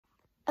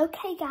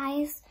Okay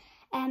guys,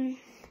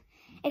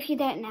 if you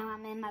don't know,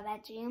 I'm in my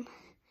bedroom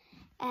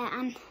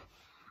and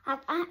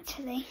I've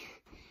actually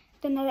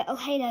done a little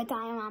Halo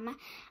diorama.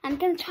 I'm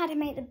going to try to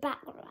make the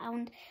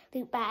background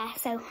look better,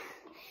 so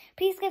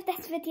please give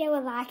this video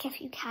a like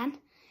if you can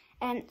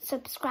and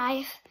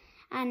subscribe,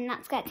 and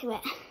let's get to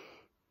it.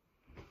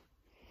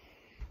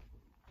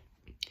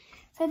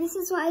 So this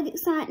is what it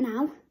looks like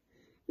now.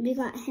 We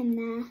got him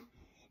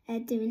there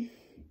doing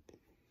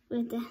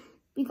with the,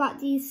 we got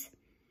these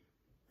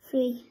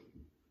 3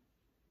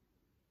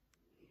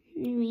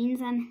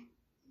 Marines and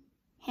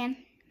him,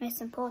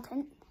 most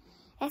important.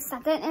 Yes, I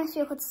don't know if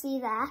you could see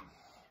there,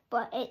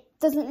 but it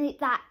doesn't look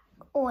that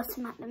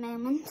awesome at the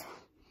moment.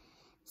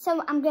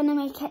 So I'm going to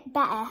make it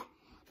better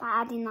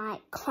by adding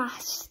like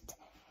crashed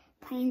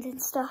planes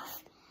and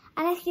stuff.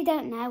 And if you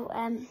don't know,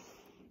 I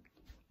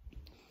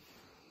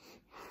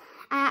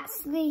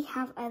actually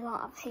have a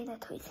lot of Halo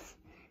toys,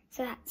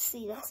 so let's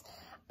see this.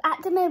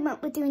 At the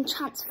moment we're doing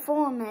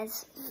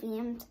Transformers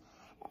themed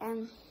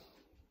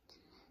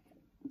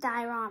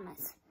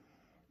dioramas,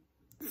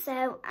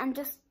 so I'm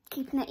just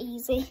keeping it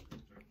easy,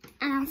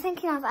 and I'm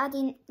thinking of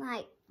adding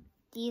like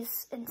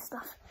these and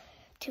stuff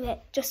to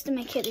it just to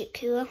make it look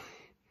cool.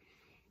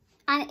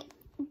 And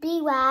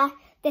beware,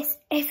 this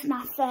is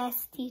my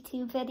first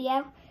YouTube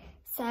video,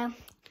 so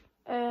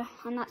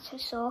I'm not so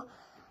sure.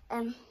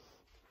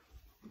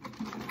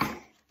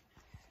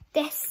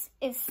 This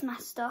is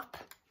smashed up.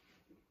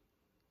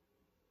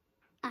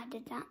 I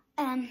did that.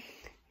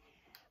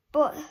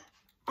 But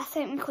I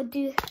think we could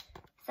do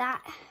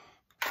that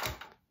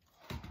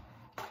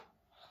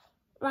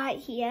right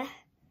here,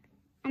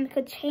 and we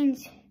could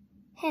change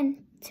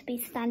him to be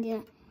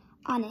standing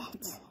on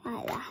it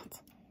like that.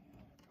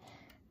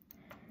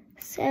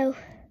 So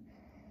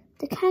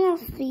the kind of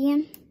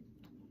theme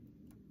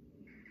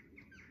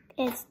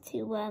is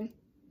to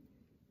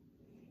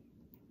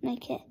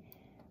make it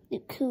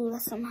look cooler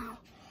somehow.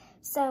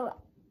 So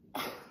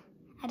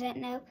I don't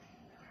know,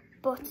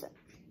 but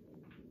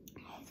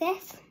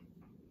this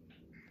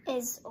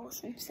is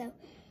awesome. So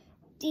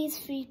these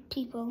 3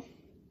 people,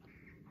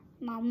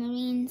 my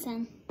Marines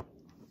and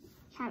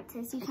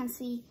characters, you can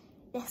see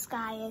this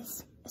guy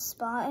is a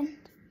Spartan.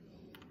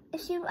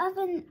 If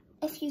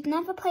you've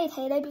never played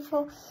Halo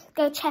before,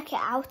 go check it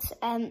out.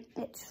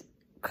 It's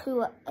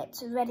cool.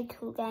 It's a really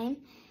cool game.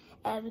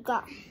 We've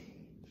got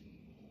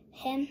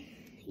him.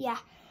 Yeah.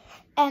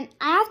 I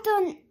have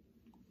done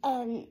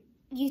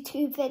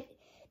YouTube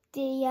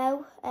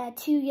video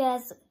 2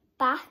 years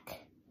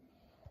back,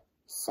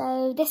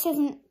 so this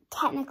isn't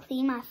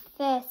technically my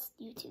first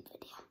YouTube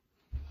video.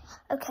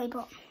 Okay,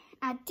 but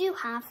I do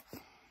have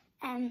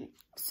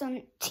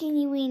some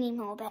teeny weeny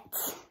more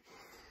bits.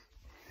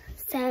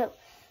 So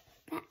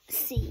let's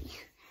see.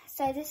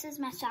 So this is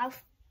my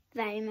shelf,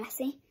 very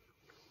messy.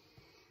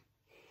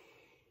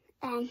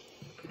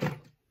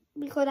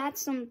 We could add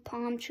some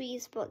palm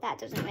trees, but that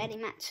doesn't really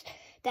match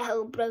the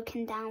whole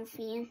broken down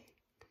theme.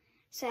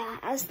 So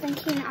I was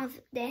thinking of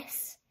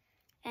this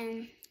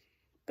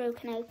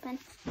broken open,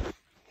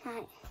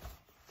 like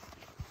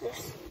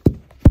just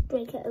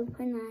break it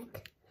open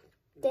like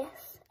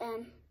this.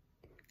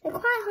 They're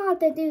quite hard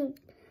to do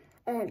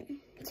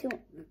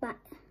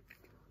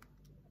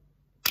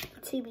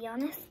to be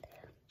honest,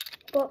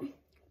 but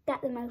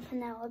get them open,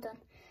 they're all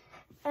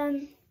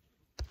done.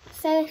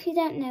 So if you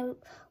don't know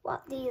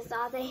what these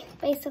are, they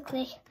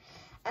basically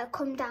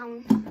come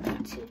down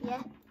to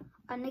you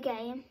on the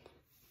game.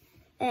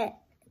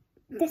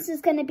 This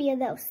is going to be a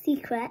little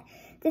secret.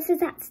 This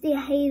is actually a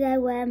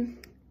Halo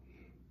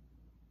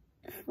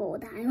 4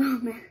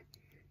 diorama.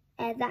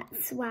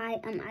 That's why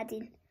I'm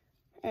adding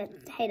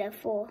Halo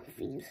 4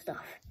 theme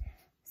stuff.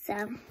 So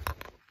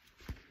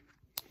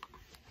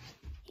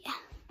yeah,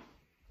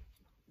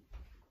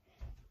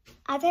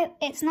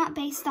 it's not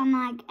based on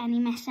like any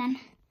mission.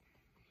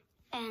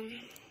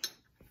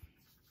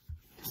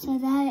 So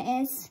there it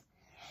is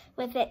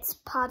with its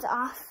pod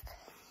off.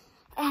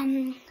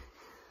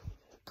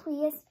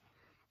 Please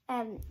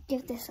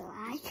give this a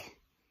like.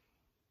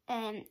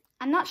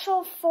 I'm not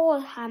sure if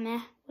Thor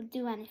hammer would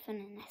do anything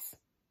in this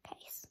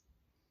case.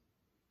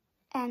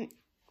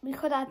 We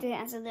could add it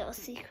as a little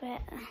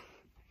secret,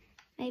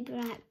 maybe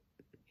right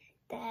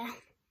there,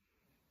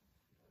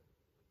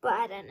 but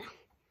I don't know.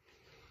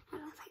 I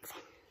don't think so.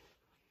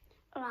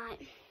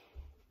 Alright.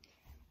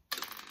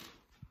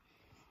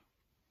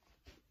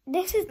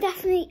 This is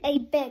definitely a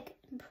big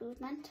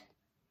improvement.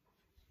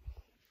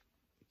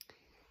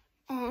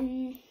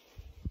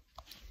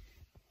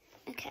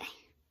 Okay.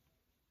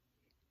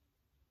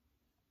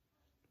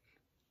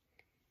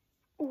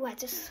 Oh, I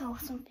just saw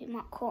something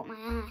that caught my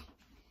eye.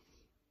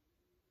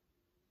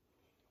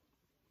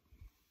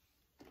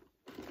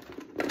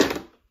 Do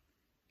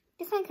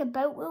you think a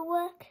boat will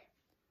work?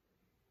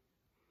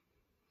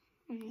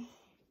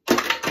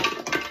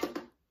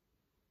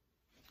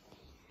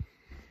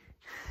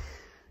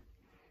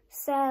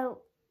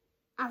 So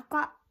I've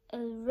got a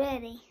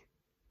really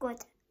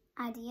good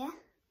idea,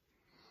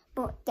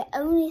 but the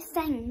only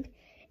thing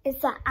is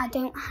that I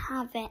don't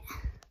have it.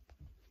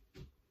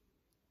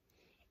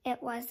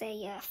 it was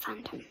a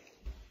phantom.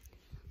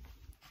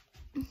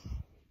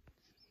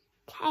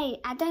 Okay,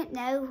 I don't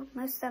know.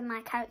 Most of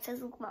my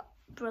characters have got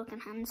broken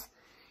hands.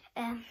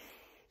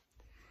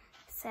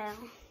 So,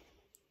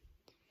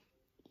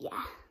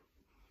 yeah.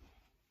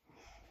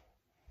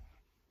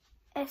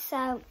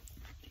 So,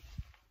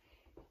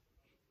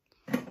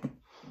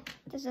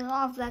 there's a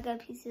lot of Lego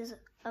pieces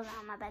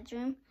around my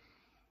bedroom.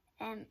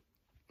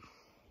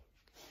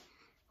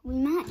 We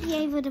might be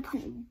able to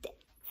put this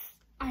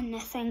on the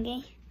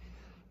thingy,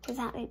 because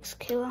that looks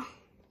cool.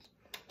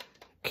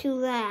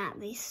 Cooler at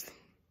least.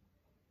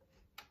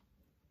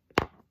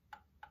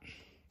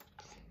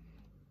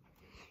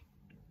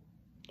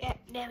 Yep,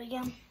 there we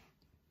go.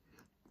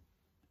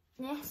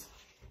 This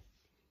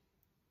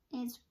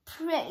is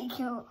pretty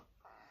cool.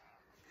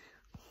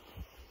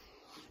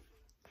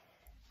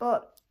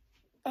 But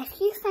if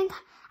you think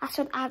I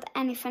should add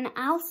anything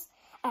else,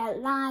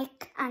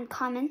 like and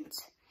comment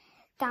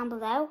down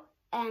below.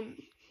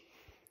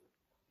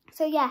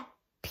 So yeah,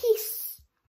 peace.